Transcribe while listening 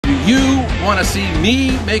you want to see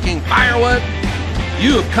me making firewood,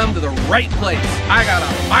 you have come to the right place. I got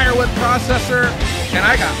a firewood processor and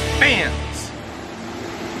I got fans.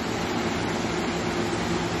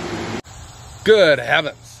 Good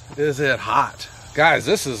heavens, is it hot? Guys,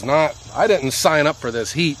 this is not, I didn't sign up for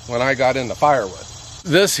this heat when I got into firewood.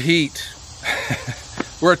 This heat,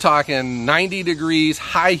 we're talking 90 degrees,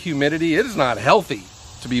 high humidity. It is not healthy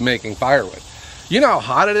to be making firewood. You know how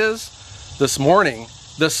hot it is? This morning,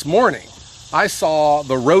 I saw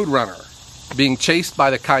the Roadrunner being chased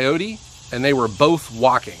by the coyote, and they were both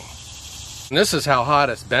walking. And this is how hot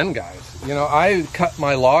it's been, guys. You know, I cut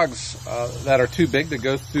my logs that are too big to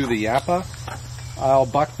go through the Japa. I'll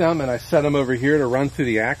buck them and I set them over here to run through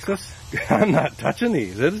the axis. I'm not touching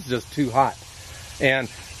these. It is just too hot. And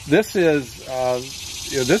this is,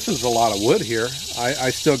 you know, this is a lot of wood here.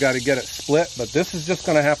 I still got to get it split, but this is just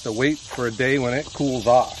going to have to wait for a day when it cools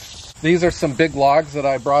off. These are some big logs that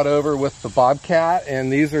I brought over with the Bobcat,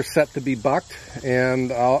 and these are set to be bucked,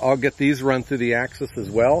 and I'll get these run through the axis as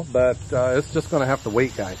well, but it's just going to have to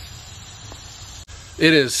wait, guys.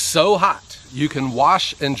 It is so hot. You can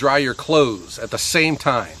wash and dry your clothes at the same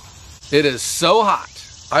time. It is so hot.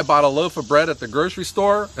 I bought a loaf of bread at the grocery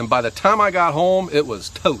store, and by the time I got home, it was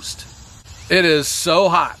toast. It is so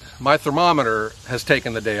hot. My thermometer has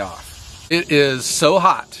taken the day off. It is so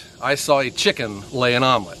hot. I saw a chicken lay an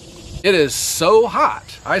omelet. It is so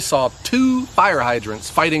hot. I saw 2 fire hydrants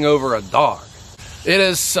fighting over a dog. It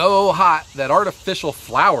is so hot that artificial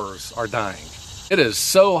flowers are dying. It is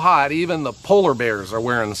so hot, even the polar bears are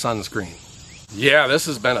wearing sunscreen. Yeah, this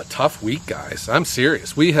has been a tough week, guys. I'm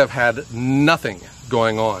serious. We have had nothing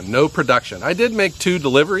going on, no production. I did make 2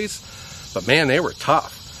 deliveries, but man, they were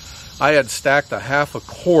tough. I had stacked a half a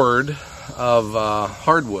cord of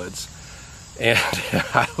hardwoods, and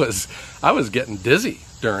I was getting dizzy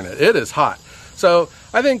during it. It is hot. So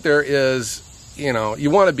I think there is, you know,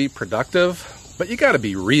 you want to be productive, but you got to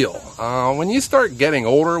be real. When you start getting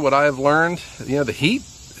older, what I've learned, you know, the heat,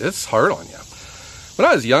 it's hard on you. When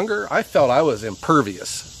I was younger, I felt I was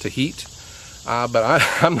impervious to heat, but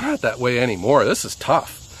I'm not that way anymore. This is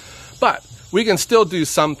tough, but we can still do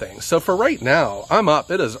some things. So for right now, I'm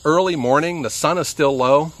up. It is early morning. The sun is still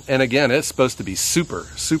low. And again, it's supposed to be super,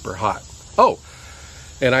 super hot. Oh,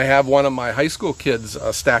 and I have one of my high school kids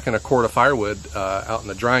stacking a cord of firewood out in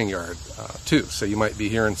the drying yard too. So you might be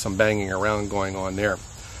hearing some banging around going on there.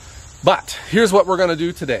 But here's what we're going to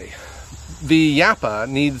do today. The Japa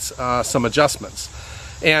needs some adjustments.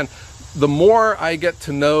 And the more I get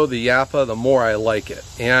to know the Japa, the more I like it.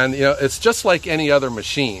 And you know, it's just like any other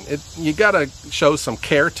machine. You got to show some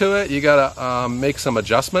care to it. You got to make some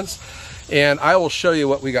adjustments. And I will show you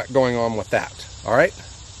what we got going on with that. All right,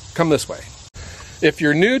 come this way. If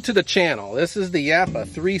you're new to the channel, this is the Japa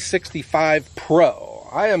 365 Pro.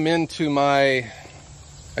 I am into I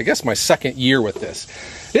guess my 2nd year with this.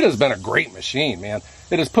 It has been a great machine, man.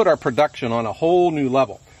 It has put our production on a whole new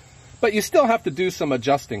level. But you still have to do some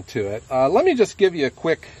adjusting to it. Let me just give you a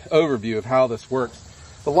quick overview of how this works.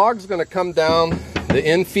 The log's going to come down the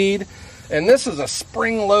infeed, and this is a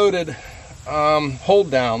spring-loaded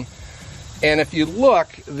hold down. And if you look,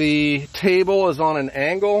 the table is on an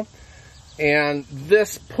angle, and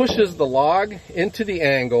this pushes the log into the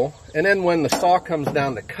angle, and then when the saw comes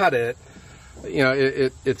down to cut it, you know,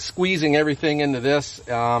 it's squeezing everything into this.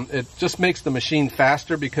 It just makes the machine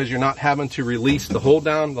faster because you're not having to release the hold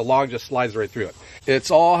down. The log just slides right through it.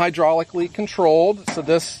 It's all hydraulically controlled, so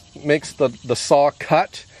this makes the saw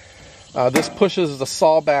cut. This pushes the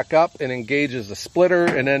saw back up and engages the splitter,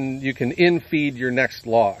 and then you can infeed your next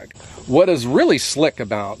log. What is really slick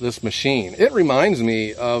about this machine, it reminds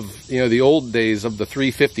me of, you know, the old days of the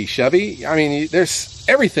 350 Chevy. I mean,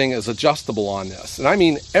 everything is adjustable on this, and I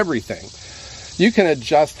mean everything. You can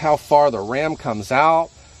adjust how far the ram comes out,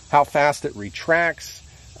 how fast it retracts,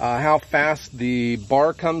 how fast the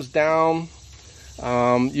bar comes down.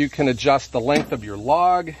 You can adjust the length of your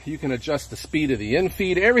log. You can adjust the speed of the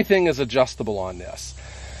infeed. Everything is adjustable on this.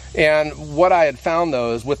 And what I had found,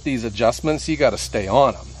 though, is with these adjustments, you got to stay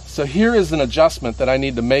on them. So here is an adjustment that I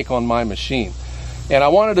need to make on my machine. And I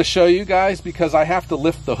wanted to show you guys because I have to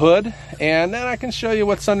lift the hood, and then I can show you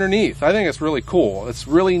what's underneath. I think it's really cool. It's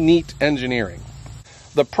really neat engineering.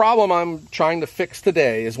 The problem I'm trying to fix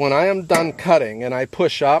today is when I am done cutting and I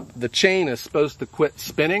push up, the chain is supposed to quit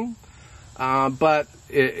spinning, but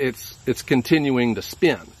it's continuing to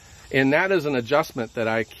spin. And that is an adjustment that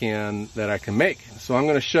I can make. So I'm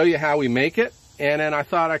going to show you how we make it, and then I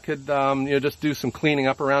thought I could you know, just do some cleaning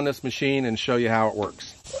up around this machine and show you how it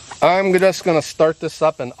works. I'm just going to start this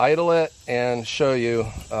up and idle it and show you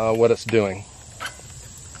what it's doing.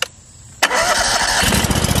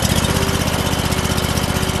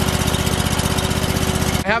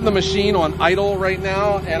 have the machine on idle right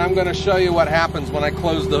now, and I'm going to show you what happens when I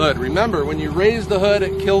close the hood. Remember, when you raise the hood,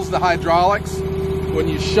 it kills the hydraulics. When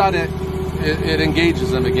you shut it, it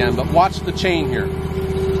engages them again. But watch the chain here.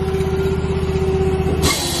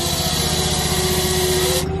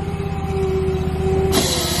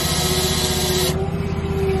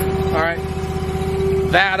 All right.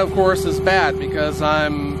 That, of course, is bad because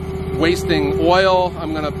I'm wasting oil.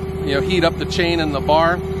 I'm going to, heat up the chain in the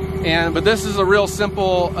bar. But this is a real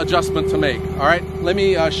simple adjustment to make. All right, let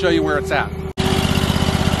me show you where it's at.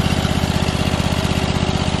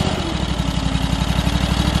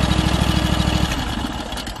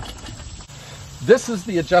 This is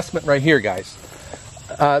the adjustment right here, guys.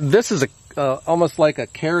 This is almost like a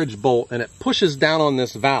carriage bolt, and it pushes down on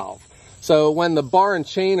this valve. So when the bar and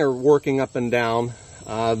chain are working up and down,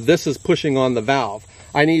 this is pushing on the valve.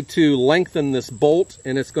 I need to lengthen this bolt,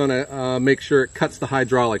 and it's going to make sure it cuts the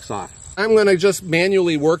hydraulics off. I'm going to just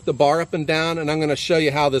manually work the bar up and down, and I'm going to show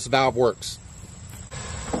you how this valve works.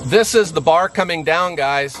 This is the bar coming down,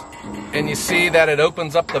 guys, and you see that it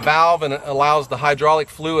opens up the valve and it allows the hydraulic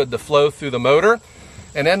fluid to flow through the motor.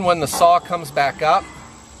 And then when the saw comes back up,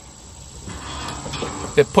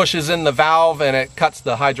 it pushes in the valve and it cuts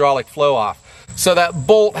the hydraulic flow off. So that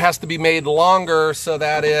bolt has to be made longer so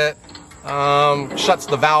that it shuts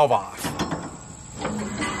the valve off.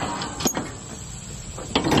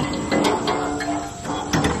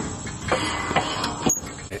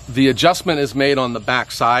 The adjustment is made on the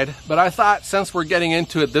back side, but I thought since we're getting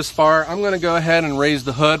into it this far, I'm going to go ahead and raise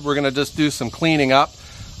the hood. We're going to just do some cleaning up.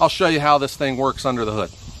 I'll show you how this thing works under the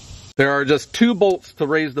hood. There are just 2 bolts to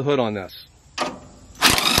raise the hood on this.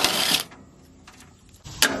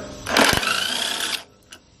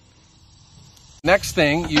 Next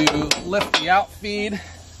thing, you lift the outfeed,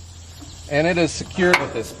 and it is secured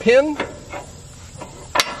with this pin.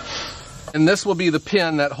 And this will be the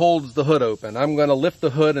pin that holds the hood open. I'm going to lift the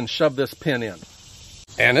hood and shove this pin in.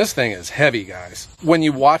 And this thing is heavy, guys. When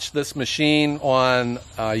you watch this machine on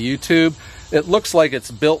YouTube, it looks like it's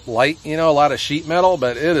built light, a lot of sheet metal,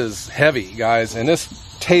 but it is heavy, guys. And this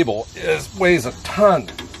table weighs a ton.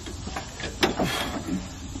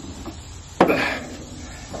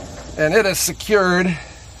 And it is secured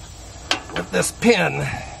with this pin.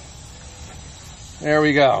 There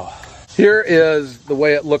we go. Here is the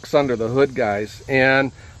way it looks under the hood, guys.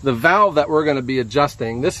 And the valve that we're going to be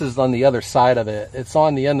adjusting, this is on the other side of it. It's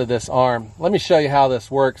on the end of this arm. Let me show you how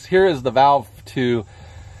this works. Here is the valve to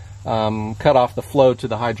cut off the flow to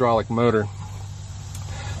the hydraulic motor.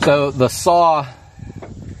 So the saw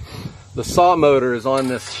motor is on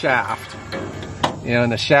this shaft.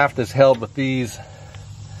 And the shaft is held with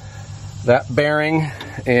that bearing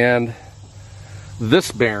and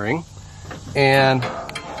this bearing. And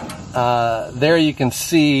there you can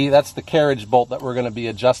see that's the carriage bolt that we're going to be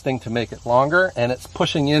adjusting to make it longer, and it's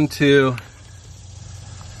pushing into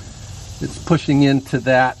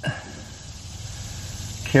that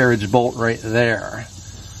carriage bolt right there.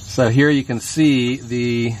 So here you can see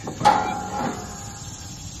the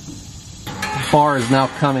bar is now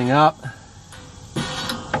coming up,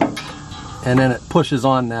 and then it pushes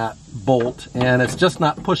on that bolt, and it's just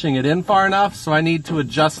not pushing it in far enough, so I need to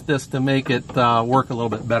adjust this to make it work a little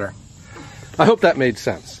bit better. I hope that made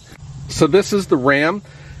sense. So this is the ram,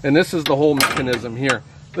 and this is the whole mechanism here.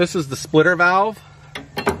 This is the splitter valve,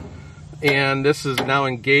 and this is now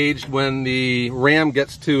engaged. When the ram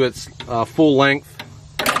gets to its full length,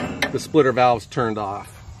 the splitter valve's turned off.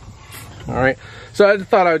 All right, so I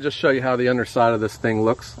thought I would just show you how the underside of this thing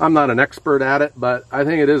looks. I'm not an expert at it, but I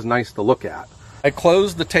think it is nice to look at. I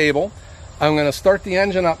closed the table. I'm going to start the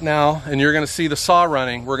engine up now, and you're going to see the saw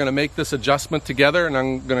running. We're going to make this adjustment together, and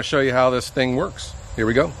I'm going to show you how this thing works. Here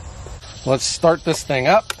we go. Let's start this thing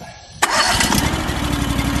up.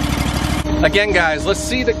 Again, guys, let's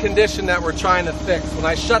see the condition that we're trying to fix. When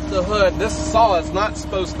I shut the hood, this saw is not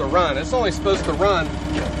supposed to run. It's only supposed to run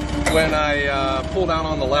when I pull down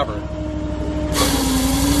on the lever.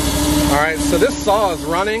 All right, so this saw is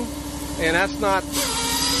running, and that's not...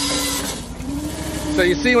 So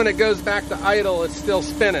you see when it goes back to idle, it's still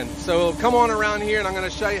spinning. So come on around here and I'm going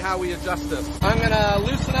to show you how we adjust this. I'm going to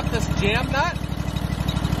loosen up this jam nut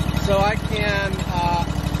so I can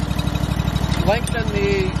lengthen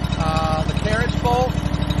the carriage bolt.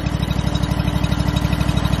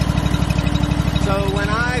 So when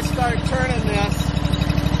I start turning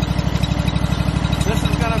this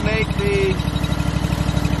is going to make the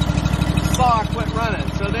saw quit running.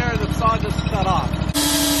 So there, the saw just cut off.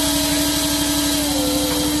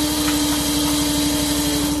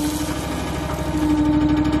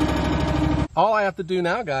 All I have to do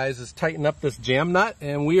now, guys, is tighten up this jam nut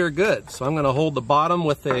and we are good. So I'm gonna hold the bottom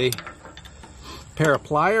with a pair of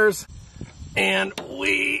pliers and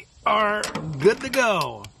we are good to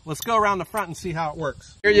go. Let's go around the front and see how it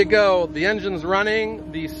works. Here you go, the engine's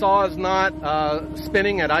running, the saw is not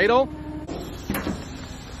spinning at idle,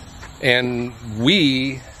 and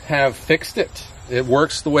we have fixed it. It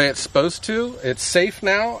works the way it's supposed to. It's safe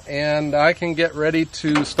now, and I can get ready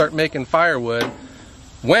to start making firewood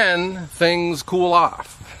when things cool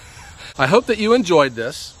off. I hope that you enjoyed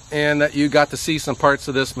this and that you got to see some parts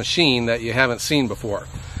of this machine that you haven't seen before.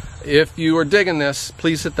 If you are digging this,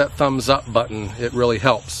 please hit that thumbs up button. It really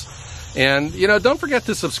helps. And, you know, don't forget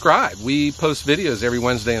to subscribe. We post videos every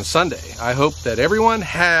Wednesday and Sunday. I hope that everyone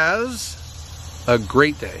has a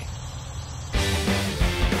great day.